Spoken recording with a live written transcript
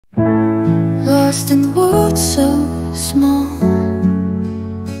lost in the world so small.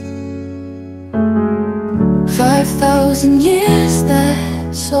 5,000 years,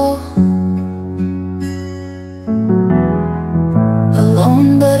 that's all.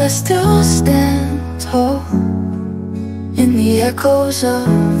 Alone, but I still stand tall in the echoes of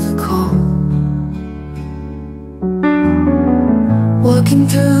the call. Walking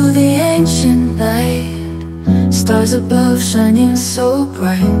through the ancient night, stars above shining so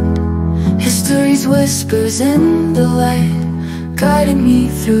bright. History's whispers in the light, guiding me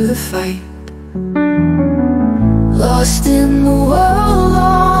through the fight. Lost in the world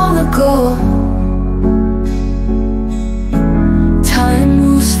long ago, time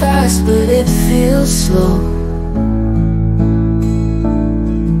moves fast but it feels slow.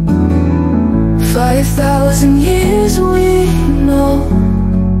 5,000 years we know,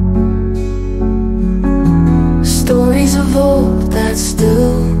 stories of old that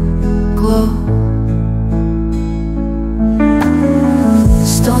still glow.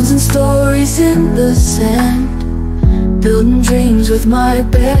 Stones and stories in the sand, building dreams with my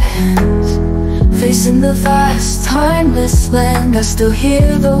bare hands. Facing the vast, timeless land, I still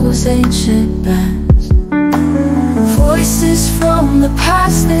hear those ancient bands. Voices from the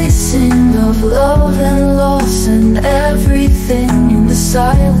past, they sing of love and loss and everything. In the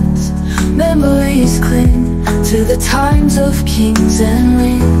silence, memories cling to the times of kings and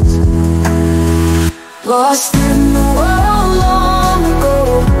rings. Lost in the world long ago,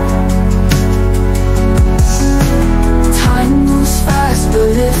 time moves fast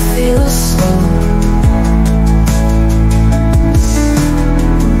but it feels slow.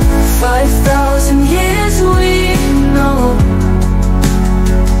 5,000 years we know,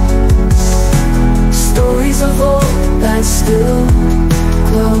 stories of old that still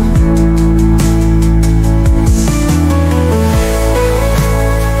glow.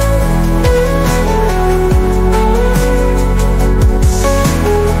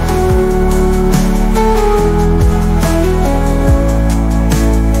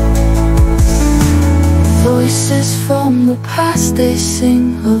 Voices from the past, they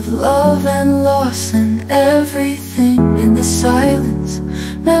sing of love and loss and everything. In the silence,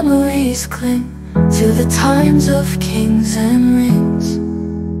 memories cling to the times of kings and